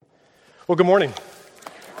Well, good morning.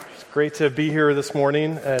 It's great to be here this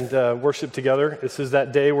morning and worship together. This is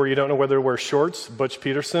that day where you don't know whether to wear shorts, Butch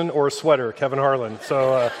Peterson, or a sweater, Kevin Harlan.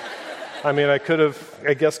 So, I could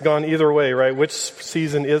have, gone either way, right? Which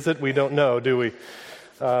season is it? We don't know, do we?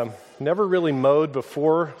 Never really mowed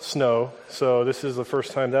before snow, so this is the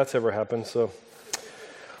first time that's ever happened.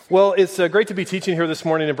 Well, it's great to be teaching here this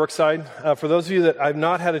morning in Brookside. For those of you that I've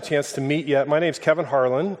not had a chance to meet yet, my name's Kevin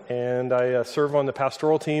Harlan, and I serve on the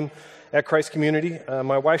pastoral team at Christ Community.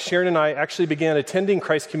 My wife Sharon and I actually began attending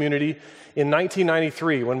Christ Community in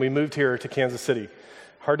 1993 when we moved here to Kansas City.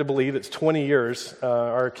 Hard to believe, it's 20 years.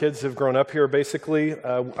 Our kids have grown up here basically.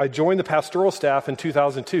 I joined the pastoral staff in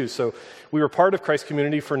 2002, so we were part of Christ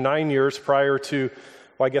Community for 9 years prior to,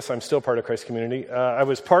 well, I guess I'm still part of Christ Community. I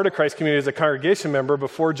was part of Christ Community as a congregation member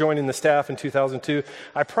before joining the staff in 2002.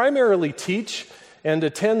 I primarily teach and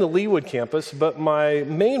attend the Leawood campus, but my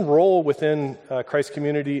main role within Christ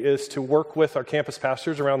Community is to work with our campus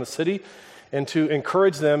pastors around the city and to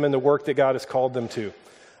encourage them in the work that God has called them to.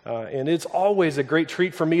 And it's always a great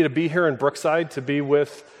treat for me to be here in Brookside, to be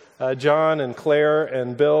with John and Claire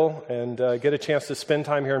and Bill and get a chance to spend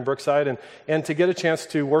time here in Brookside and to get a chance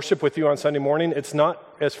to worship with you on Sunday morning. It's not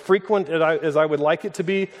as frequent as I would like it to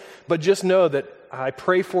be, but just know that I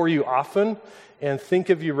pray for you often and think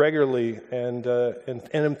of you regularly, and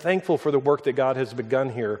I'm thankful for the work that God has begun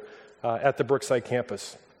here at the Brookside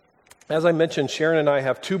campus. As I mentioned, Sharon and I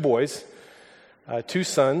have two boys, two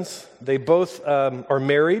sons. They both are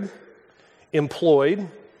married, employed,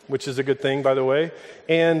 which is a good thing, by the way,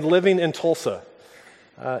 and living in Tulsa.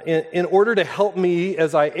 In order to help me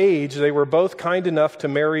as I age, they were both kind enough to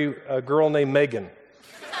marry a girl named Megan,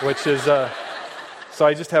 which is, so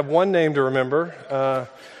I just have one name to remember.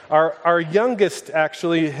 Our youngest,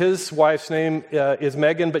 actually, his wife's name is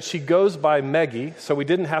Megan, but she goes by Meggie, so we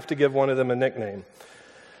didn't have to give one of them a nickname,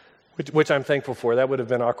 which I'm thankful for. That would have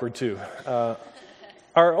been awkward, too.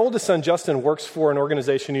 Our oldest son, Justin, works for an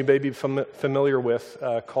organization you may be familiar with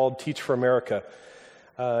called Teach for America,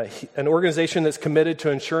 an organization that's committed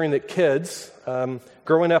to ensuring that kids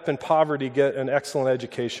growing up in poverty get an excellent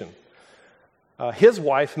education. His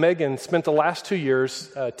wife, Megan, spent the last 2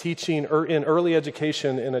 years teaching in early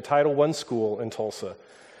education in a Title I school in Tulsa.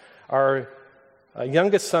 Our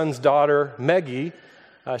youngest son's daughter, Meggie,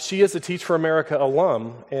 she is a Teach for America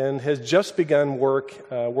alum and has just begun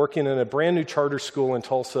working in a brand new charter school in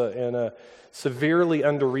Tulsa in a severely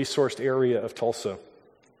under-resourced area of Tulsa.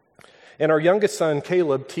 And our youngest son,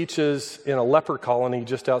 Caleb, teaches in a leper colony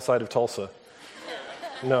just outside of Tulsa.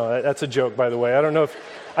 No, that's a joke, by the way. I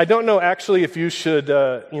don't know actually if you should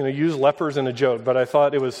use lepers in a joke, but I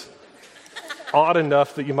thought it was odd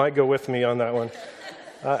enough that you might go with me on that one.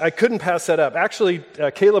 I couldn't pass that up. Actually,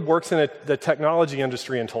 Caleb works in the technology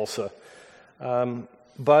industry in Tulsa.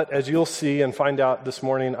 But as you'll see and find out this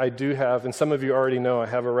morning, I do have, and some of you already know, I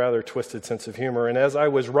have a rather twisted sense of humor. And as I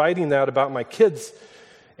was writing that about my kids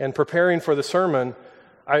and preparing for the sermon,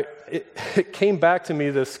 it came back to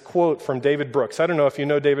me this quote from David Brooks. I don't know if you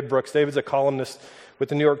know David Brooks. David's a columnist with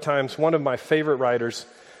the New York Times, one of my favorite writers.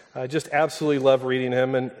 I just absolutely love reading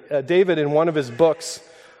him. And David, in one of his books,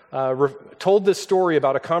 told this story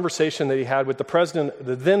about a conversation that he had with the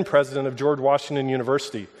then president of George Washington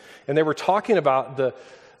University. And they were talking about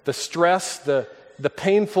the stress, the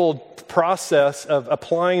painful process of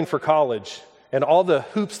applying for college and all the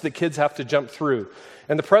hoops that kids have to jump through.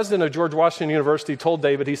 And the president of George Washington University told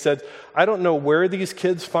David, he said, "I don't know where these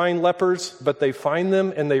kids find lepers, but they find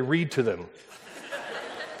them and they read to them."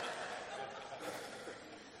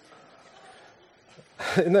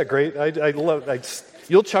 Isn't that great? I love.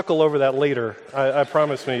 You'll chuckle over that later. I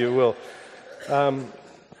promise me you will.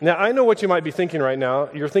 Now I know what you might be thinking right now.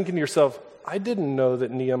 You're thinking to yourself, "I didn't know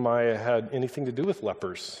that Nehemiah had anything to do with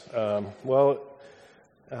lepers."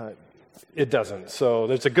 It doesn't. So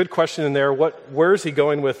there's a good question in there. Where is he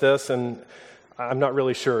going with this? And I'm not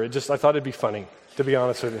really sure. I thought it'd be funny, to be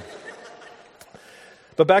honest with you.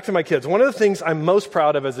 But back to my kids. One of the things I'm most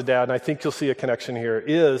proud of as a dad, and I think you'll see a connection here,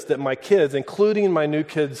 is that my kids, including my new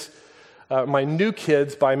kids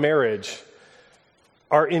by marriage,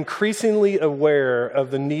 are increasingly aware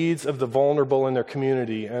of the needs of the vulnerable in their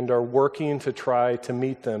community and are working to try to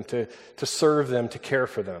meet them, to serve them, to care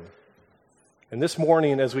for them. And this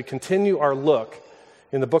morning, as we continue our look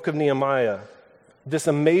in the book of Nehemiah, this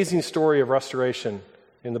amazing story of restoration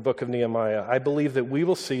in the book of Nehemiah, I believe that we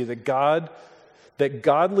will see that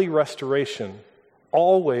godly restoration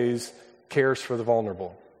always cares for the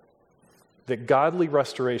vulnerable. That godly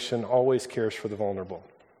restoration always cares for the vulnerable.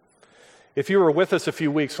 If you were with us a few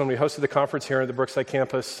weeks when we hosted the conference here at the Brookside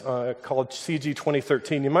campus called CG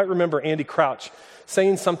 2013, you might remember Andy Crouch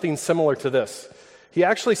saying something similar to this. He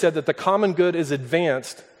actually said that the common good is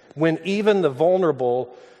advanced when even the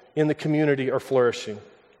vulnerable in the community are flourishing.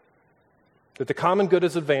 That the common good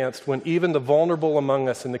is advanced when even the vulnerable among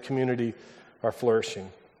us in the community are flourishing.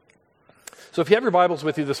 So if you have your Bibles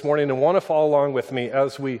with you this morning and want to follow along with me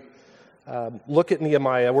as we look at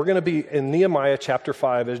Nehemiah, we're going to be in Nehemiah chapter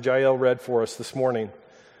 5 as Jael read for us this morning.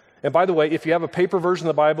 And by the way, if you have a paper version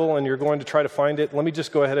of the Bible and you're going to try to find it, let me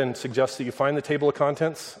just go ahead and suggest that you find the table of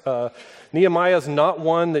contents. Nehemiah is not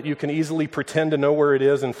one that you can easily pretend to know where it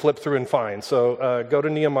is and flip through and find. So go to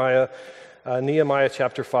Nehemiah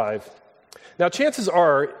chapter 5. Now, chances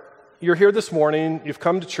are you're here this morning, you've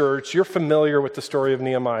come to church, you're familiar with the story of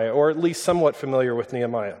Nehemiah, or at least somewhat familiar with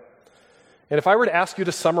Nehemiah. And if I were to ask you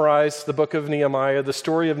to summarize the book of Nehemiah, the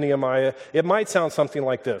story of Nehemiah, it might sound something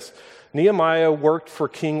like this. Nehemiah worked for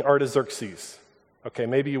King Artaxerxes. Okay,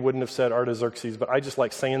 maybe you wouldn't have said Artaxerxes, but I just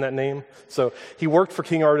like saying that name. So he worked for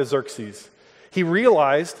King Artaxerxes. He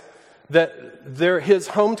realized that his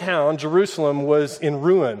hometown, Jerusalem, was in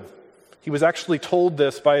ruin. He was actually told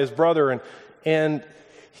this by his brother, and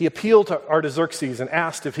he appealed to Artaxerxes and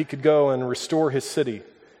asked if he could go and restore his city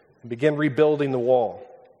and begin rebuilding the wall.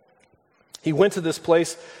 He went to this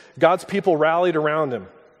place. God's people rallied around him.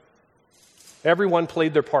 Everyone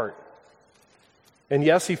played their part. And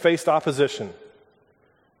yes, he faced opposition.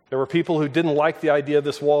 There were people who didn't like the idea of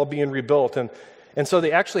this wall being rebuilt. And so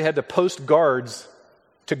they actually had to post guards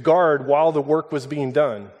to guard while the work was being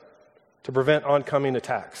done to prevent oncoming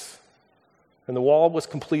attacks. And the wall was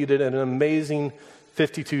completed in an amazing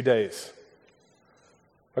 52 days.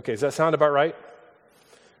 Okay, does that sound about right?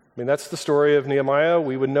 I mean, that's the story of Nehemiah.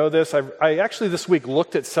 We would know this. I actually this week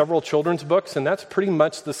looked at several children's books, and that's pretty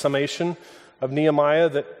much the summation of Nehemiah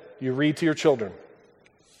that you read to your children.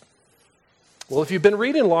 Well, if you've been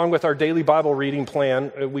reading along with our daily Bible reading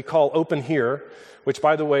plan, we call Open Here, which,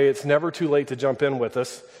 by the way, it's never too late to jump in with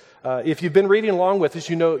us. If you've been reading along with us,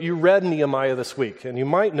 you know you read Nehemiah this week, and you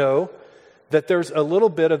might know that there's a little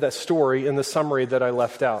bit of that story in the summary that I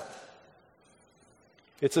left out.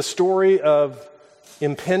 It's a story of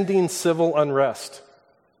impending civil unrest.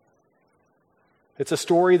 It's a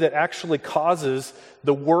story that actually causes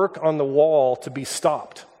the work on the wall to be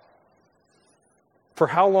stopped. For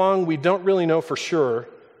how long, we don't really know for sure,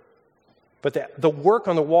 but the work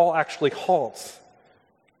on the wall actually halts.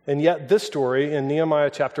 And yet this story in Nehemiah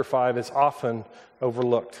chapter 5 is often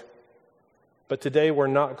overlooked. But today we're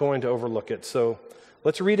not going to overlook it. So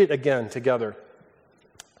let's read it again together,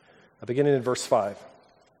 beginning in verse 5.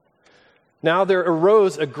 Now there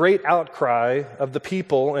arose a great outcry of the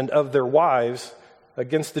people and of their wives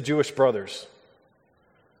against the Jewish brothers.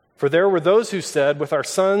 For there were those who said, with our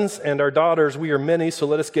sons and our daughters we are many, so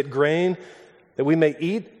let us get grain that we may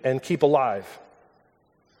eat and keep alive.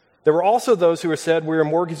 There were also those who said, we are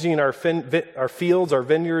mortgaging our fields, our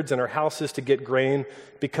vineyards, and our houses to get grain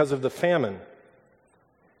because of the famine.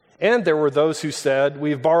 And there were those who said, we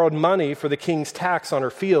have borrowed money for the king's tax on our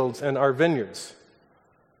fields and our vineyards.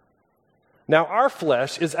 Now our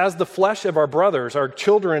flesh is as the flesh of our brothers, our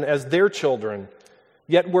children as their children.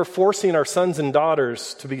 Yet we're forcing our sons and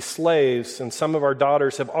daughters to be slaves, and some of our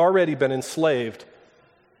daughters have already been enslaved.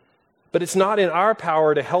 But it's not in our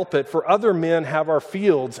power to help it, for other men have our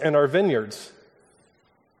fields and our vineyards.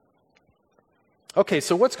 Okay,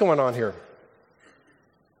 so what's going on here?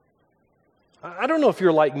 I don't know if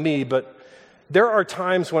you're like me, but there are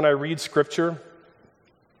times when I read Scripture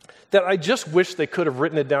that I just wish they could have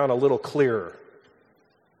written it down a little clearer.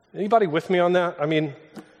 Anybody with me on that? I mean,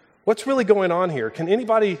 what's really going on here? Can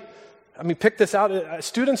anybody, pick this out?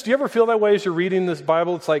 Students, do you ever feel that way as you're reading this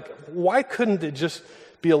Bible? It's like, why couldn't it just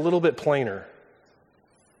be a little bit plainer?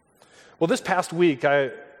 Well, this past week,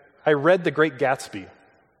 I read The Great Gatsby.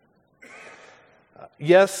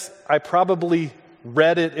 Yes, I probably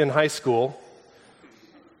read it in high school.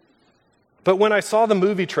 But when I saw the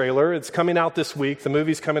movie trailer, it's coming out this week, the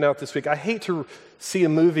movie's coming out this week, I hate to see a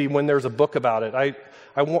movie when there's a book about it.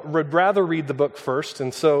 I would rather read the book first,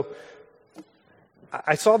 and so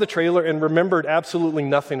I saw the trailer and remembered absolutely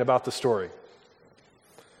nothing about the story.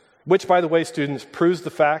 Which, by the way, students, proves the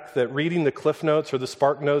fact that reading the Cliff Notes or the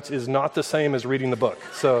Spark Notes is not the same as reading the book.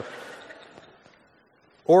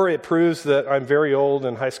 Or it proves that I'm very old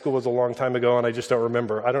and high school was a long time ago and I just don't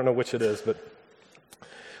remember. I don't know which it is, but...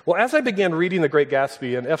 Well, as I began reading The Great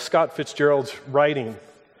Gatsby and F. Scott Fitzgerald's writing,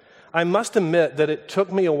 I must admit that it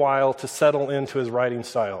took me a while to settle into his writing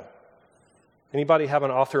style. Anybody have an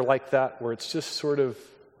author like that where it's just sort of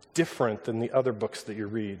different than the other books that you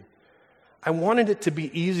read? I wanted it to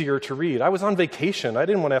be easier to read. I was on vacation. I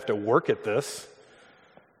didn't want to have to work at this.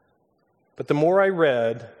 But the more I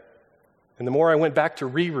read, and the more I went back to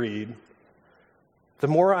reread, the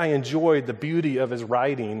more I enjoyed the beauty of his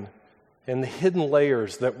writing and the hidden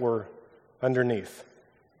layers that were underneath.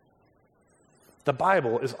 The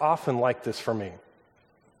Bible is often like this for me.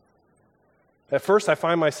 At first, I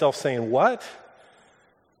find myself saying, what?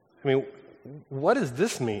 I mean, what does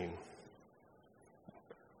this mean?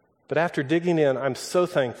 But after digging in, I'm so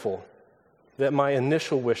thankful that my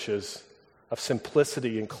initial wishes of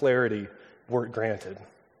simplicity and clarity weren't granted.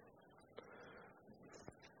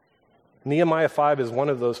 Nehemiah 5 is one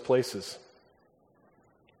of those places.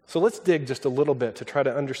 So let's dig just a little bit to try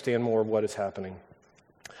to understand more of what is happening.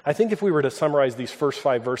 I think if we were to summarize these first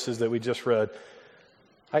 5 verses that we just read,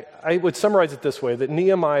 I would summarize it this way, that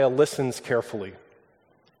Nehemiah listens carefully.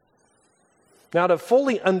 Now, to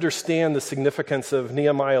fully understand the significance of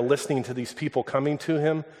Nehemiah listening to these people coming to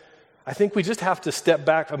him, I think we just have to step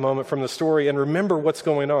back a moment from the story and remember what's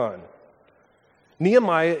going on.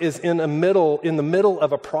 Nehemiah is in the middle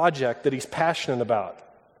of a project that he's passionate about,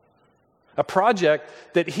 a project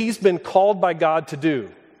that he's been called by God to do,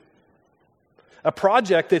 a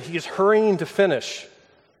project that he's hurrying to finish,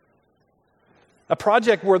 a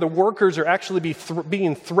project where the workers are actually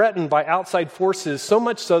being threatened by outside forces, so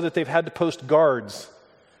much so that they've had to post guards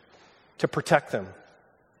to protect them.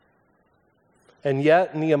 And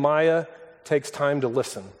yet, Nehemiah takes time to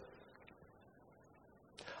listen.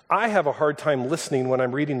 I have a hard time listening when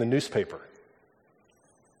I'm reading the newspaper.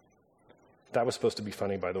 That was supposed to be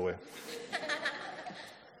funny, by the way.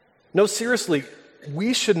 No, seriously,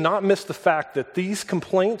 we should not miss the fact that these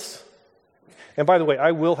complaints, and by the way,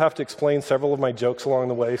 I will have to explain several of my jokes along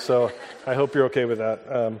the way, so I hope you're okay with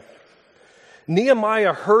that.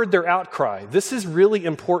 Nehemiah heard their outcry. This is really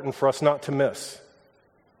important for us not to miss.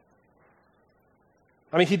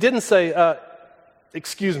 I mean, he didn't say,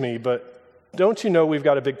 excuse me, but don't you know we've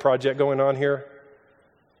got a big project going on here?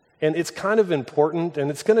 And it's kind of important,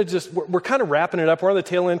 and it's going to we're kind of wrapping it up. We're on the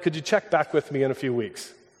tail end. Could you check back with me in a few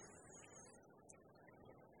weeks?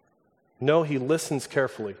 No, he listens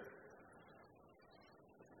carefully.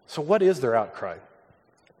 So what is their outcry?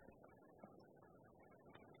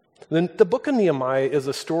 Then the book of Nehemiah is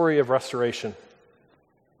a story of restoration.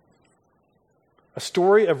 A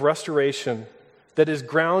story of restoration that is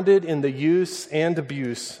grounded in the use and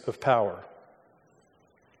abuse of power.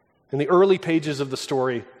 In the early pages of the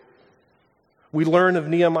story, we learn of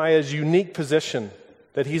Nehemiah's unique position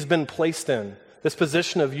that he's been placed in, this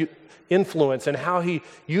position of influence, and how he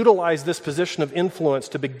utilized this position of influence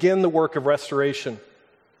to begin the work of restoration,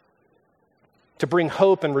 to bring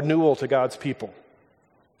hope and renewal to God's people.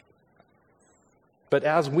 But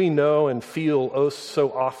as we know and feel oh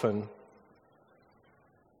so often,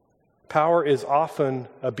 power is often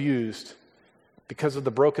abused because of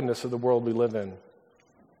the brokenness of the world we live in.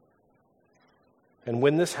 And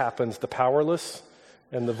when this happens, the powerless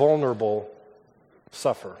and the vulnerable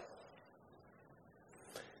suffer.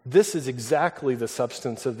 This is exactly the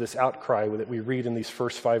substance of this outcry that we read in these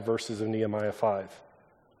first 5 verses of Nehemiah 5.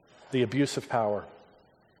 The abuse of power.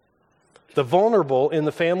 The vulnerable in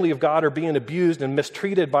the family of God are being abused and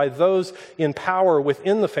mistreated by those in power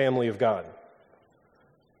within the family of God.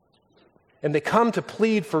 And they come to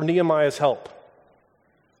plead for Nehemiah's help.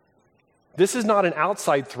 This is not an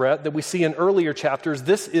outside threat that we see in earlier chapters.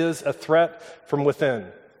 This is a threat from within.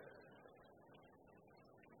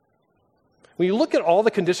 When you look at all the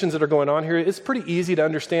conditions that are going on here, it's pretty easy to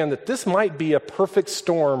understand that this might be a perfect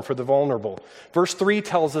storm for the vulnerable. Verse 3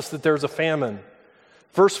 tells us that there's a famine.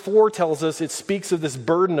 Verse 4 tells us it speaks of this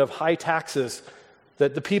burden of high taxes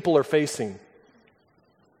that the people are facing.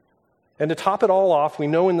 And to top it all off, we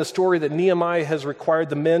know in the story that Nehemiah has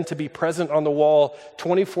required the men to be present on the wall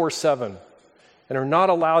 24/7 and are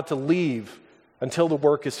not allowed to leave until the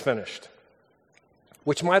work is finished,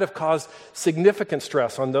 which might have caused significant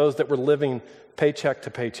stress on those that were living paycheck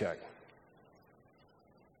to paycheck.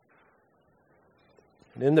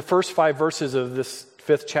 And in the first 5 verses of this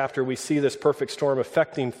 5th chapter, we see this perfect storm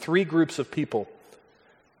affecting 3 groups of people.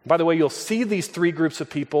 By the way, you'll see these 3 groups of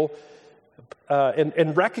people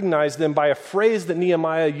and recognize them by a phrase that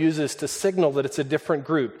Nehemiah uses to signal that it's a different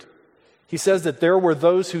group. He says that there were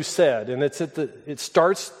those who said, and it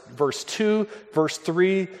starts verse 2, verse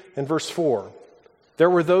 3, and verse 4. There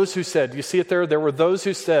were those who said. Do you see it there? There were those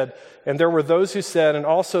who said, and there were those who said, and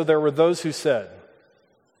also there were those who said.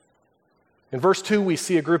 In verse 2, we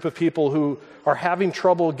see a group of people who are having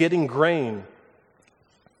trouble getting grain.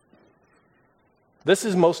 This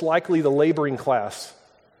is most likely the laboring class.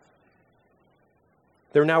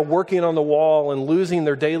 They're now working on the wall and losing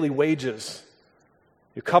their daily wages.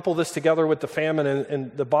 You couple this together with the famine,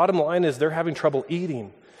 and the bottom line is they're having trouble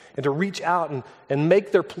eating. And to reach out and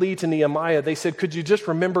make their plea to Nehemiah, they said, could you just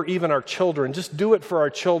remember even our children? Just do it for our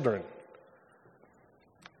children.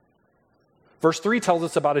 Verse 3 tells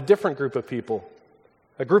us about a different group of people,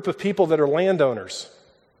 a group of people that are landowners.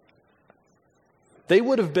 They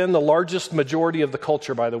would have been the largest majority of the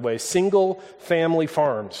culture, by the way, single family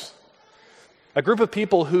farms. A group of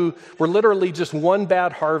people who were literally just one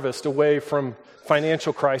bad harvest away from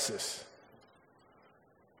financial crisis.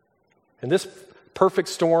 And this perfect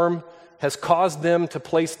storm has caused them to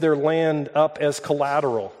place their land up as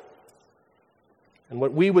collateral. And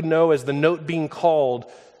what we would know as the note being called,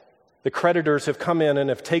 the creditors have come in and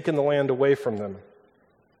have taken the land away from them,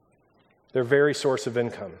 their very source of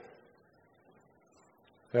income.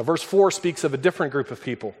 Now, verse 4 speaks of a different group of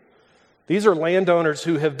people. These are landowners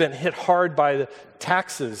who have been hit hard by the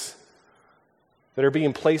taxes that are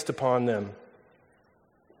being placed upon them.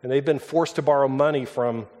 And they've been forced to borrow money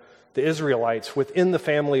from the Israelites within the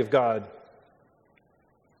family of God,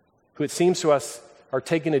 who it seems to us are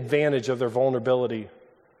taking advantage of their vulnerability,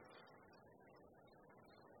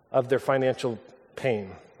 of their financial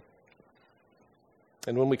pain.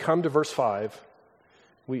 And when we come to verse 5,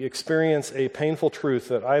 we experience a painful truth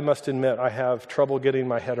that I must admit I have trouble getting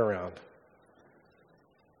my head around.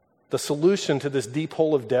 The solution to this deep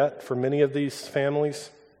hole of debt for many of these families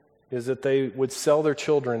is that they would sell their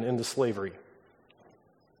children into slavery,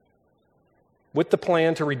 with the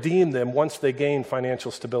plan to redeem them once they gain financial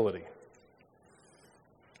stability.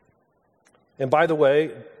 And by the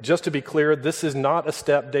way, just to be clear, this is not a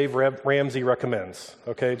step Dave Ramsey recommends.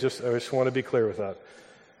 Okay, I just want to be clear with that.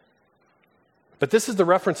 But this is the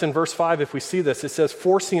reference in verse 5, if we see this. It says,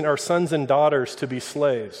 forcing our sons and daughters to be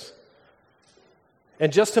slaves.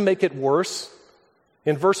 And just to make it worse,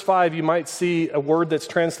 in verse 5 you might see a word that's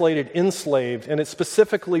translated enslaved, and it's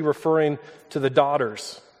specifically referring to the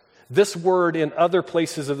daughters. This word in other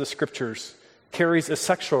places of the Scriptures carries a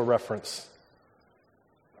sexual reference.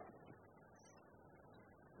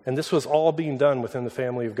 And this was all being done within the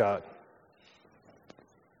family of God.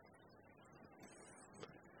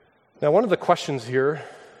 Now, one of the questions here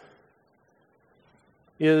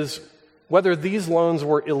is whether these loans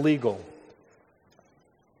were illegal.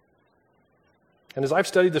 And as I've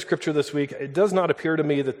studied the Scripture this week, it does not appear to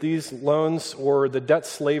me that these loans or the debt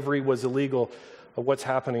slavery was illegal of what's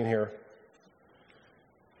happening here.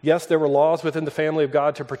 Yes, there were laws within the family of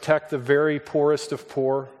God to protect the very poorest of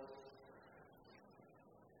poor.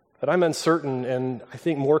 But I'm uncertain and I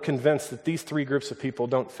think more convinced that these three groups of people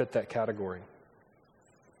don't fit that category.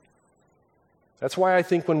 That's why I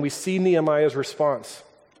think when we see Nehemiah's response,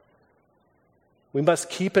 we must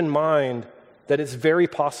keep in mind that it's very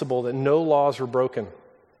possible that no laws were broken.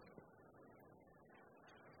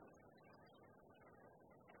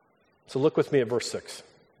 So look with me at verse 6.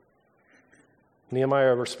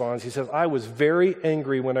 Nehemiah responds, he says, I was very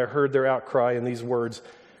angry when I heard their outcry in these words.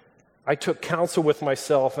 I took counsel with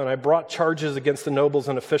myself, and I brought charges against the nobles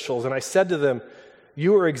and officials, and I said to them,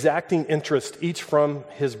 you are exacting interest, each from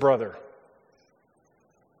his brother.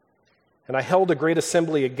 And I held a great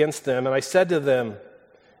assembly against them, and I said to them,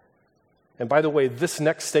 and by the way, this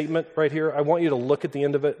next statement right here, I want you to look at the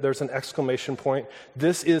end of it. There's an exclamation point.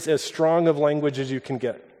 This is as strong of language as you can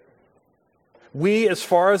get. We, as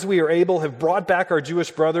far as we are able, have brought back our Jewish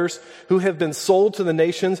brothers who have been sold to the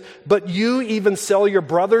nations, but you even sell your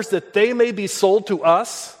brothers that they may be sold to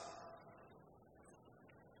us?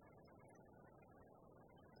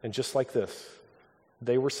 And just like this,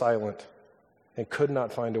 they were silent and could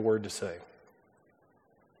not find a word to say.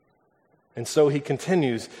 And so he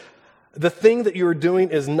continues, the thing that you are doing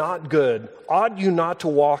is not good. Ought you not to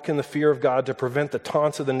walk in the fear of God to prevent the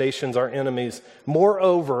taunts of the nations, our enemies?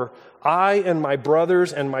 Moreover, I and my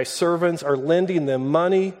brothers and my servants are lending them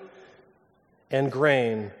money and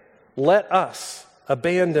grain. Let us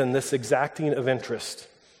abandon this exacting of interest.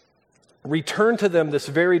 Return to them this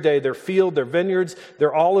very day their field, their vineyards,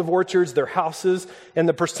 their olive orchards, their houses, and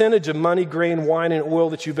the percentage of money, grain, wine, and oil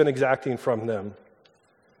that you've been exacting from them.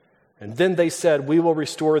 And then they said, we will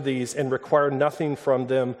restore these and require nothing from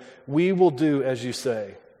them. We will do as you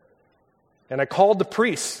say. And I called the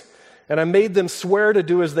priests, and I made them swear to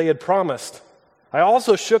do as they had promised. I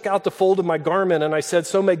also shook out the fold of my garment, and I said,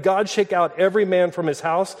 so may God shake out every man from his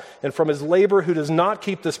house and from his labor who does not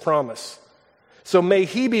keep this promise. So may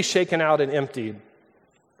he be shaken out and emptied.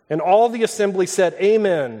 And all the assembly said,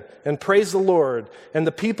 amen, and praise the Lord. And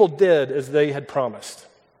the people did as they had promised.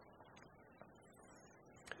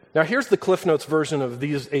 Now here's the Cliff Notes version of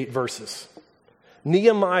these 8 verses.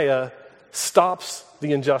 Nehemiah stops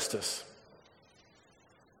the injustice.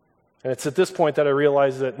 And it's at this point that I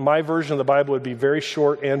realize that my version of the Bible would be very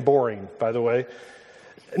short and boring, by the way.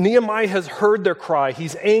 Nehemiah has heard their cry.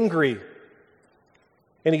 He's angry.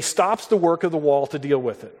 And he stops the work of the wall to deal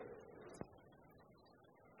with it.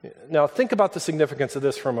 Now, think about the significance of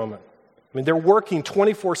this for a moment. I mean, they're working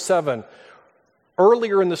 24/7.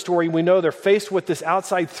 Earlier in the story, we know they're faced with this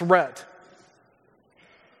outside threat.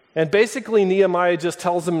 And basically, Nehemiah just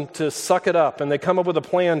tells them to suck it up, and they come up with a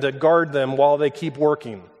plan to guard them while they keep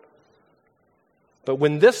working. But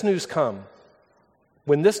when this news comes,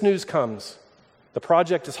 the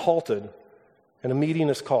project is halted and a meeting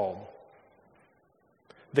is called.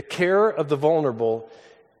 The care of the vulnerable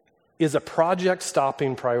is a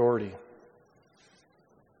project-stopping priority.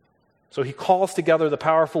 So he calls together the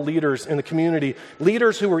powerful leaders in the community,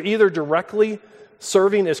 leaders who were either directly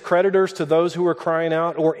serving as creditors to those who were crying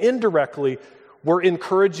out, or indirectly were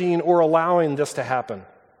encouraging or allowing this to happen.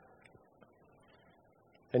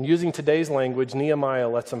 And using today's language, Nehemiah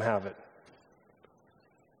lets them have it.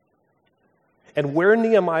 And where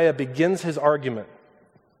Nehemiah begins his argument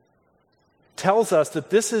tells us that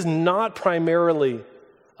this is not primarily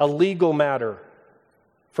a legal matter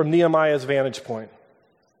from Nehemiah's vantage point.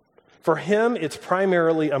 For him, it's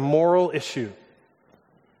primarily a moral issue.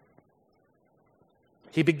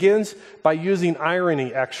 He begins by using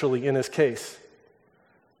irony, actually, in his case.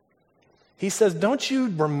 He says, "Don't you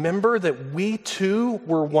remember that we too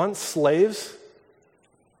were once slaves?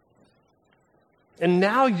 And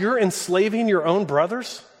now you're enslaving your own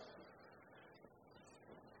brothers?"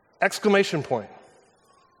 Exclamation point.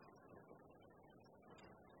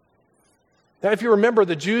 Now, if you remember,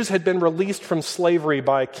 the Jews had been released from slavery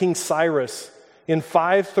by King Cyrus in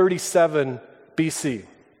 537 BC.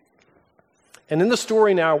 And in the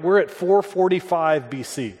story now, we're at 445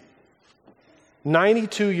 BC,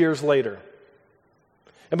 92 years later.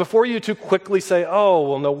 And before you too quickly say, "Oh,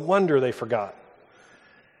 well, no wonder they forgot,"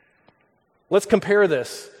 let's compare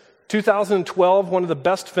this. 2012, one of the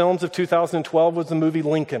best films of 2012 was the movie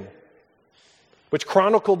Lincoln, which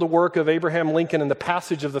chronicled the work of Abraham Lincoln and the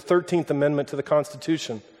passage of the 13th Amendment to the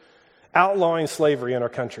Constitution, outlawing slavery in our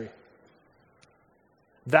country.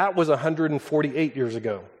 That was 148 years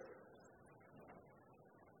ago.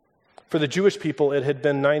 For the Jewish people, it had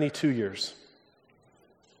been 92 years.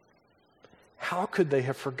 How could they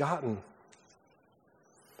have forgotten?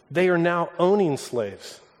 They are now owning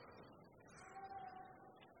slaves.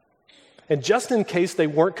 And just in case they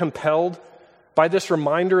weren't compelled by this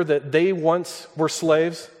reminder that they once were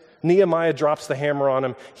slaves, Nehemiah drops the hammer on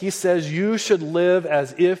him. He says, "You should live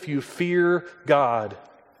as if you fear God."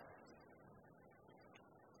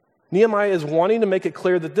 Nehemiah is wanting to make it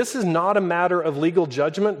clear that this is not a matter of legal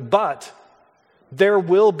judgment, but there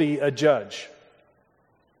will be a judge.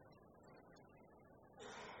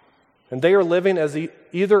 And they are living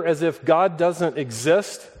either as if God doesn't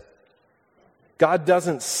exist, God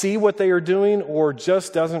doesn't see what they are doing, or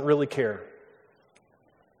just doesn't really care.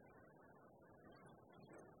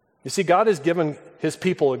 You see, God has given his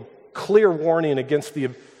people a clear warning against the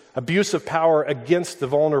abuse of power, against the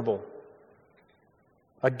vulnerable,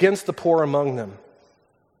 against the poor among them.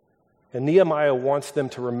 And Nehemiah wants them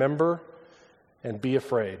to remember and be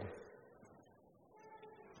afraid.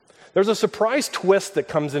 There's a surprise twist that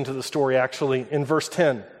comes into the story, actually, in verse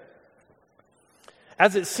 10.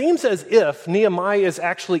 As it seems as if Nehemiah is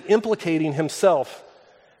actually implicating himself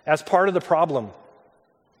as part of the problem.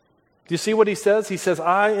 Do you see what he says? He says,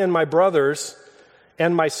 "I and my brothers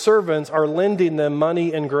and my servants are lending them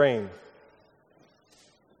money and grain."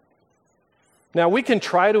 Now, we can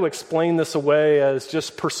try to explain this away as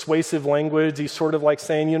just persuasive language. He's sort of like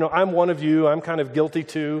saying, "I'm one of you, I'm kind of guilty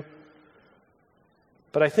too."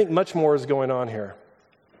 But I think much more is going on here.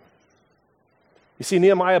 You see,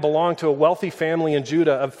 Nehemiah belonged to a wealthy family in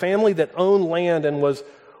Judah, a family that owned land and was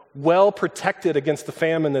well protected against the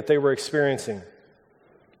famine that they were experiencing.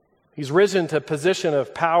 He's risen to a position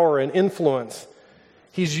of power and influence.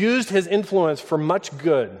 He's used his influence for much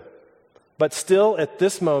good. But still, at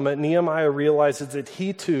this moment, Nehemiah realizes that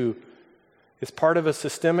he too is part of a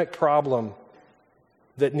systemic problem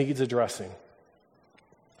that needs addressing.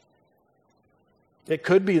 It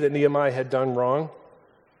could be that Nehemiah had done wrong,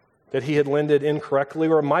 that he had lended incorrectly,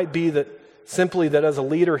 or it might be that simply that as a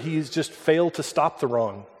leader, he's just failed to stop the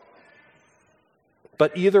wrong.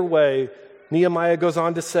 But either way, Nehemiah goes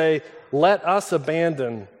on to say, "Let us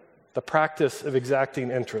abandon the practice of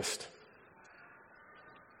exacting interest."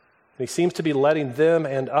 And he seems to be letting them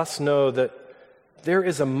and us know that there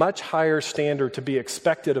is a much higher standard to be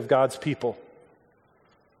expected of God's people,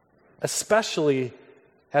 especially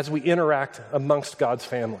as we interact amongst God's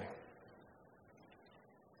family.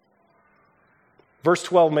 Verse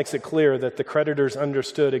 12 makes it clear that the creditors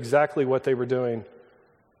understood exactly what they were doing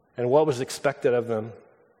and what was expected of them.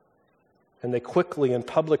 And they quickly and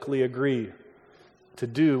publicly agree to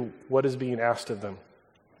do what is being asked of them.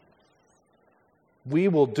 We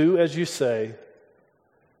will do as you say.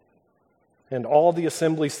 And all the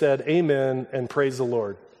assembly said, Amen, and praise the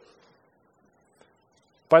Lord.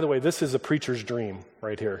 By the way, this is a preacher's dream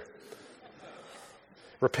right here.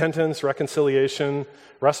 Repentance, reconciliation,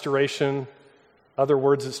 restoration, other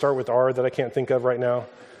words that start with R that I can't think of right now.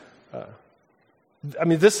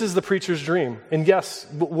 This is the preacher's dream. And yes,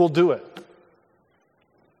 we'll do it.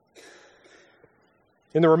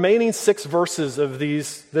 In the remaining 6 verses of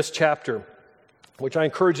this chapter, which I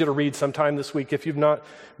encourage you to read sometime this week if you've not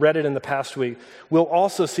read it in the past week, we'll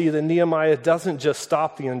also see that Nehemiah doesn't just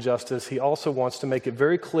stop the injustice, he also wants to make it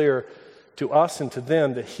very clear to us and to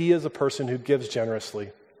them that he is a person who gives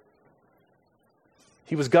generously.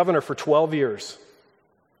 He was governor for 12 years.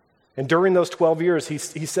 And during those 12 years, he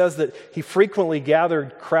says that he frequently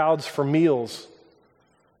gathered crowds for meals,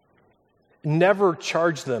 never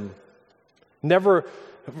charged them, never,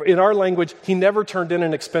 in our language, he never turned in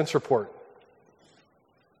an expense report,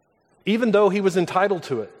 even though he was entitled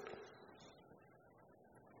to it.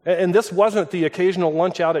 And this wasn't the occasional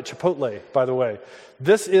lunch out at Chipotle, by the way.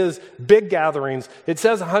 This is big gatherings. It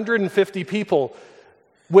says 150 people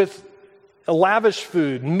with lavish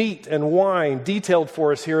food, meat, and wine detailed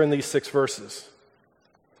for us here in these 6 verses.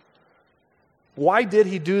 Why did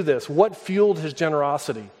he do this? What fueled his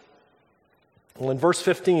generosity? Well, in verse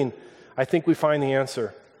 15, I think we find the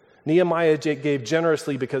answer. Nehemiah gave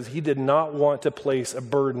generously because he did not want to place a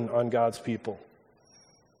burden on God's people.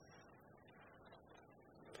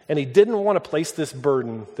 And he didn't want to place this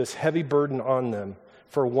burden, this heavy burden on them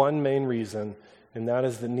for one main reason, and that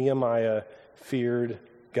is that Nehemiah feared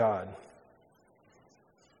God.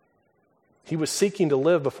 He was seeking to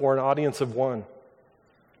live before an audience of one.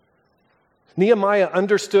 Nehemiah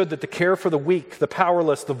understood that the care for the weak, the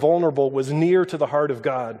powerless, the vulnerable was near to the heart of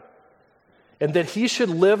God, and that he should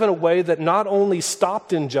live in a way that not only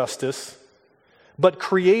stopped injustice, but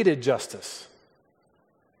created justice.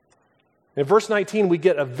 In verse 19, we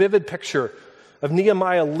get a vivid picture of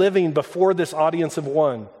Nehemiah living before this audience of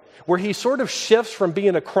one, where he sort of shifts from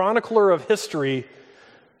being a chronicler of history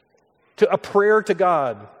to a prayer to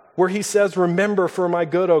God, where he says, "Remember for my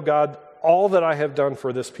good, O God, all that I have done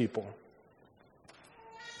for this people."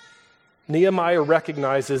 Nehemiah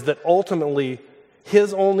recognizes that ultimately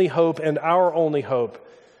his only hope and our only hope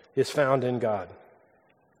is found in God.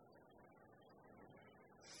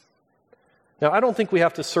 Now, I don't think we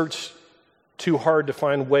have to search too hard to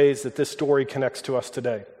find ways that this story connects to us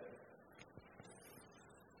today.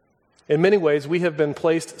 In many ways, we have been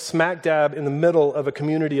placed smack dab in the middle of a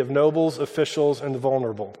community of nobles, officials, and the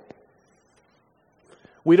vulnerable.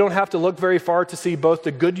 We don't have to look very far to see both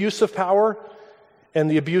the good use of power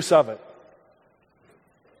and the abuse of it.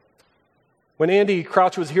 When Andy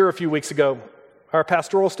Crouch was here a few weeks ago, our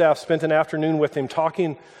pastoral staff spent an afternoon with him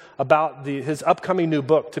talking about his upcoming new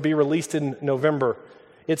book to be released in November.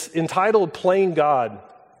 It's entitled Playing God,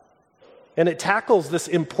 and it tackles this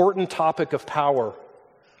important topic of power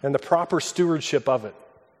and the proper stewardship of it.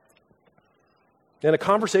 In a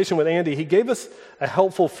conversation with Andy, he gave us a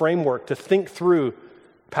helpful framework to think through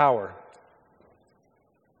power.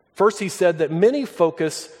 First, he said that many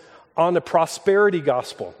focus on the prosperity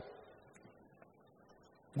gospel.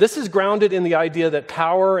 This is grounded in the idea that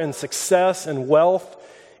power and success and wealth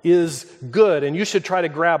is good, and you should try to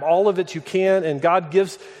grab all of it you can, and God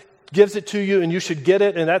gives it to you, and you should get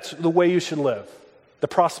it, and that's the way you should live. The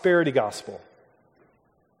prosperity gospel.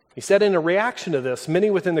 He said in a reaction to this, many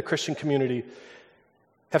within the Christian community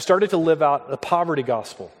have started to live out the poverty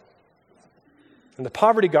gospel. And the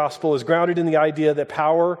poverty gospel is grounded in the idea that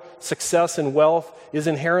power, success, and wealth is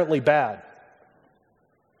inherently bad.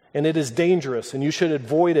 And it is dangerous, and you should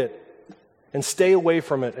avoid it and stay away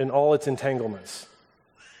from it in all its entanglements.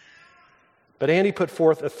 But Andy put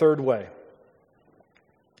forth a third way.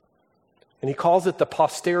 And he calls it the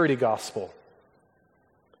posterity gospel,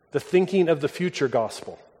 the thinking of the future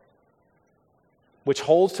gospel, which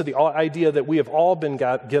holds to the idea that we have all been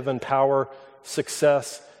given power,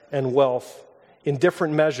 success, and wealth in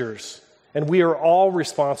different measures, and we are all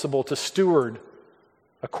responsible to steward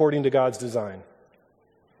according to God's design.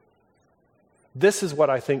 This is what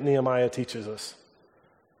I think Nehemiah teaches us.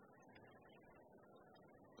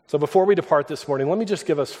 So before we depart this morning, let me just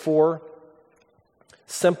give us 4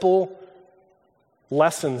 simple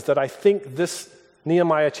lessons that I think this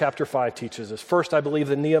Nehemiah chapter 5 teaches us. First, I believe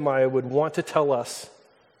that Nehemiah would want to tell us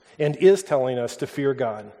and is telling us to fear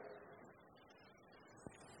God.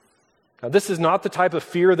 Now, this is not the type of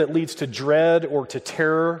fear that leads to dread or to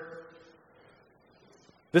terror.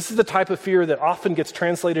 This is the type of fear that often gets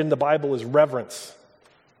translated in the Bible as reverence.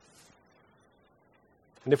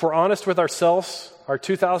 And if we're honest with ourselves, our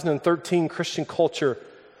 2013 Christian culture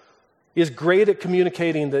is great at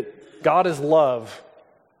communicating that God is love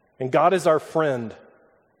and God is our friend,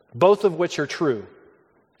 both of which are true.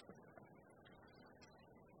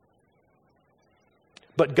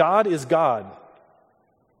 But God is God,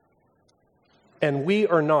 and we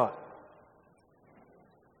are not.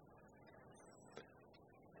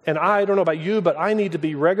 And I don't know about you, but I need to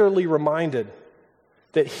be regularly reminded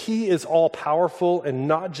that He is all-powerful and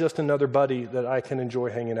not just another buddy that I can enjoy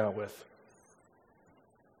hanging out with.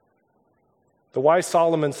 The wise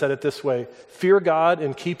Solomon said it this way: fear God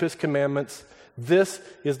and keep His commandments. This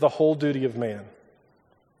is the whole duty of man.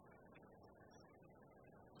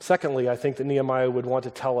 Secondly, I think that Nehemiah would want to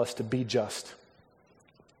tell us to be just.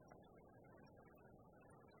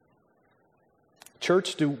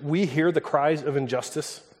 Church, do we hear the cries of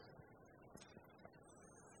injustice?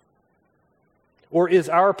 Or is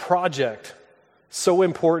our project so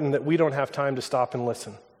important that we don't have time to stop and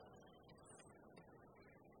listen?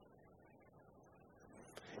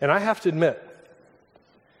 And I have to admit,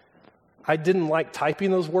 I didn't like typing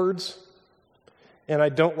those words, and I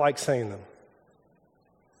don't like saying them.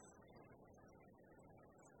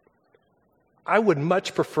 I would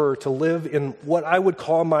much prefer to live in what I would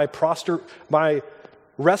call my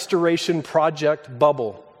restoration project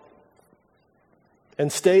bubble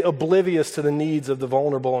and stay oblivious to the needs of the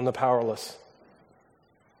vulnerable and the powerless.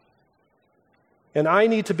 And I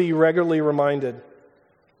need to be regularly reminded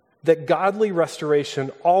that godly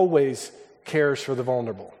restoration always cares for the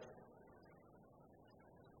vulnerable.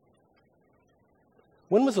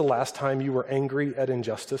 When was the last time you were angry at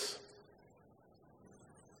injustice?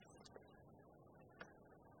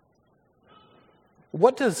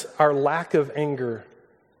 What does our lack of anger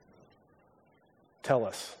tell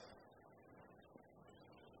us?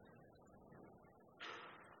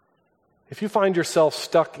 If you find yourself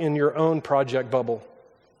stuck in your own project bubble,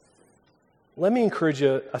 let me encourage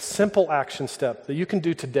you a simple action step that you can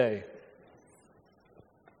do today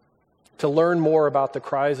to learn more about the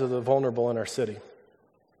cries of the vulnerable in our city.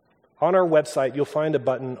 On our website, you'll find a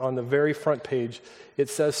button on the very front page. It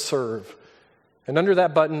says Serve. And under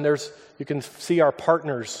that button, you can see our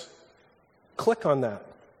partners. Click on that.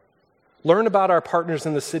 Learn about our partners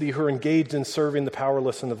in the city who are engaged in serving the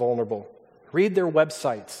powerless and the vulnerable. Read their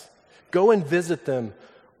websites. Go and visit them.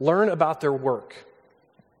 Learn about their work.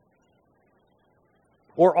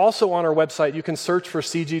 Or also on our website, you can search for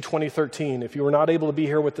CG 2013. If you were not able to be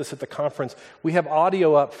here with us at the conference, we have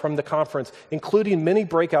audio up from the conference, including many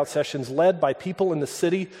breakout sessions led by people in the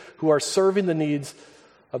city who are serving the needs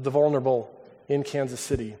of the vulnerable in Kansas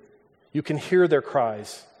City. You can hear their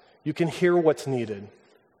cries. You can hear what's needed.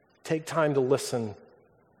 Take time to listen.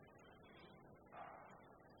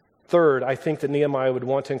 Third, I think that Nehemiah would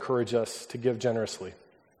want to encourage us to give generously.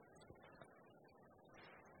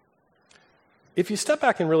 If you step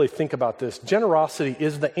back and really think about this, generosity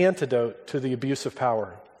is the antidote to the abuse of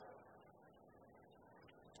power.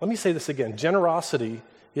 Let me say this again. Generosity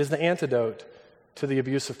is the antidote to the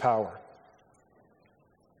abuse of power.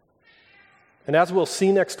 And as we'll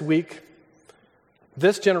see next week,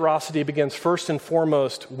 this generosity begins first and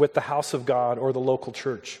foremost with the house of God or the local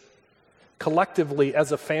church. Collectively,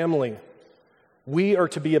 as a family, we are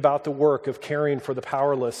to be about the work of caring for the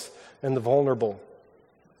powerless and the vulnerable.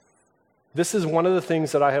 This is one of the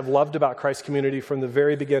things that I have loved about Christ Community from the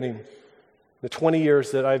very beginning, the 20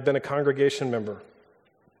 years that I've been a congregation member.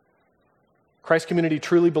 Christ Community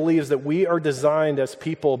truly believes that we are designed as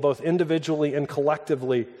people, both individually and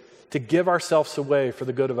collectively, to give ourselves away for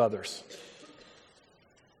the good of others.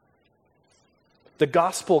 The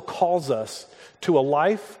gospel calls us to a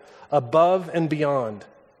life above and beyond.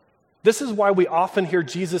 This is why we often hear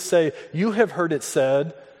Jesus say, "You have heard it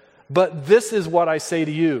said, but this is what I say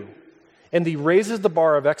to you." And He raises the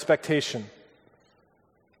bar of expectation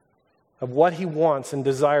of what He wants and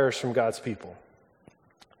desires from God's people.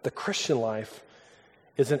 The Christian life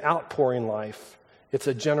is an outpouring life. It's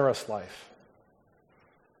a generous life.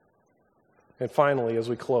 And finally, as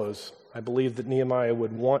we close, I believe that Nehemiah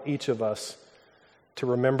would want each of us to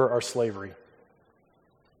remember our slavery.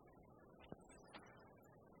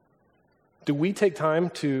 Do we take time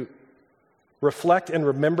to reflect and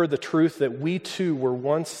remember the truth that we too were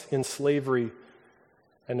once in slavery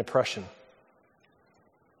and oppression?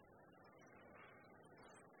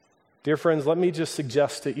 Dear friends, let me just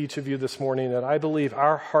suggest to each of you this morning that I believe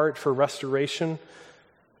our heart for restoration,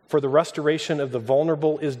 for the restoration of the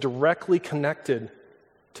vulnerable, is directly connected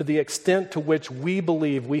to the extent to which we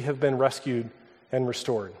believe we have been rescued and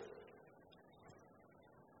restored.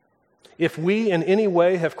 If we in any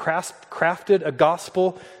way have crafted a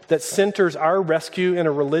gospel that centers our rescue in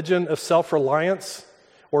a religion of self-reliance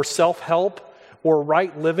or self-help or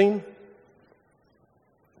right living,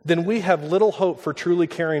 then we have little hope for truly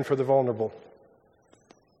caring for the vulnerable.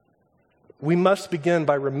 We must begin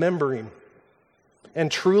by remembering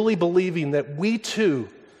and truly believing that we too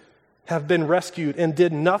have been rescued and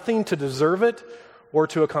did nothing to deserve it or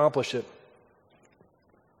to accomplish it.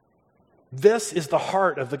 This is the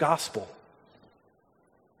heart of the gospel.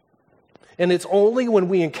 And it's only when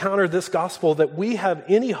we encounter this gospel that we have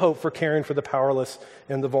any hope for caring for the powerless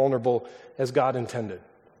and the vulnerable as God intended.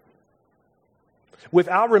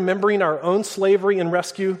 Without remembering our own slavery and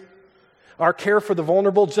rescue, our care for the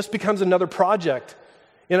vulnerable just becomes another project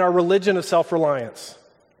in our religion of self-reliance.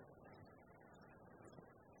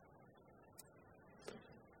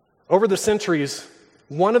 Over the centuries,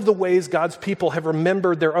 one of the ways God's people have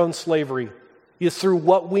remembered their own slavery is through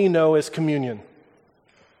what we know as communion.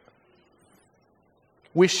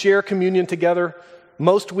 We share communion together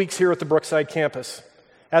most weeks here at the Brookside campus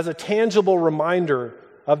as a tangible reminder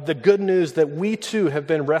of the good news that we too have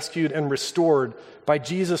been rescued and restored by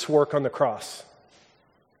Jesus' work on the cross.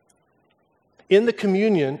 In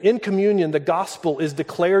communion, the gospel is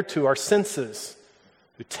declared to our senses,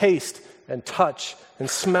 through taste and touch and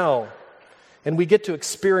smell, and we get to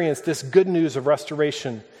experience this good news of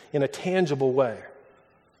restoration in a tangible way.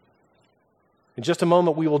 In just a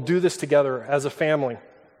moment, we will do this together as a family.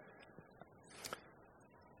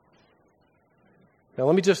 Now,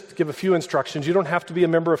 let me just give a few instructions. You don't have to be a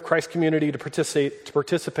member of Christ Community to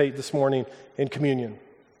participate this morning in communion.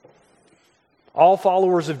 All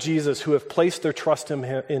followers of Jesus who have placed their trust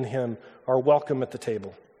in him are welcome at the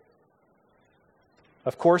table.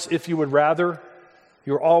 Of course, if you would rather,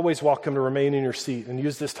 you're always welcome to remain in your seat and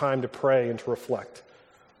use this time to pray and to reflect.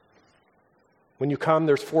 When you come,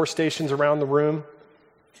 there's 4 stations around the room,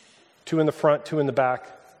 2 in the front, 2 in the back.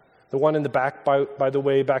 The one in the back, by the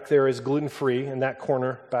way, back there is gluten-free in that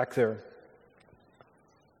corner back there.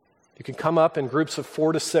 You can come up in groups of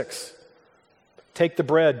 4 to 6. Take the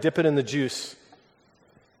bread, dip it in the juice,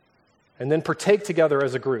 and then partake together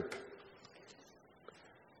as a group.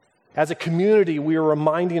 As a community, we are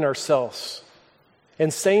reminding ourselves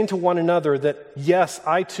and saying to one another that, yes,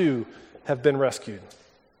 I too have been rescued.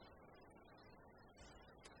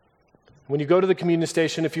 When you go to the communion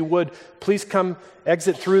station, if you would, please come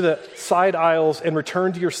exit through the side aisles and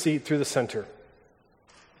return to your seat through the center.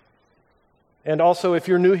 And also, if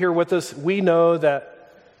you're new here with us, we know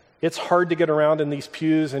that it's hard to get around in these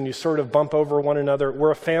pews and you sort of bump over one another.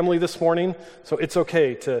 We're a family this morning, so it's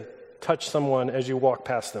okay to touch someone as you walk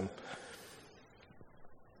past them.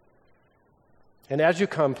 And as you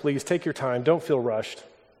come, please take your time. Don't feel rushed.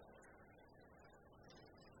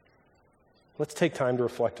 Let's take time to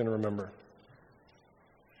reflect and remember.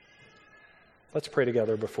 Let's pray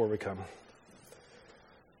together before we come.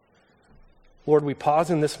 Lord, we pause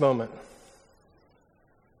in this moment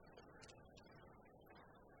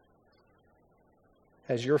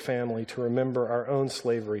as your family to remember our own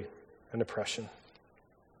slavery and oppression,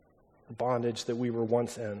 the bondage that we were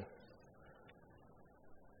once in,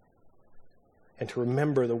 and to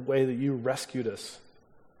remember the way that you rescued us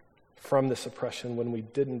from this oppression when we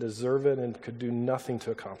didn't deserve it and could do nothing to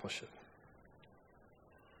accomplish it.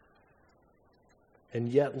 And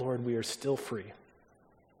yet, Lord, we are still free.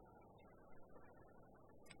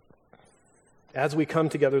 As we come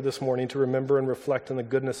together this morning to remember and reflect on the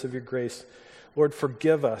goodness of your grace, Lord,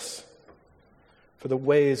 forgive us for the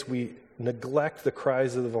ways we neglect the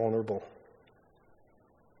cries of the vulnerable.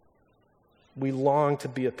 We long to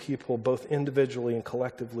be a people, both individually and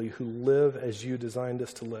collectively, who live as you designed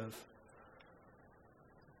us to live.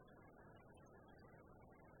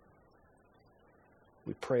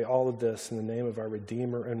 We pray all of this in the name of our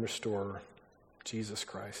Redeemer and Restorer, Jesus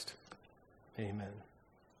Christ. Amen.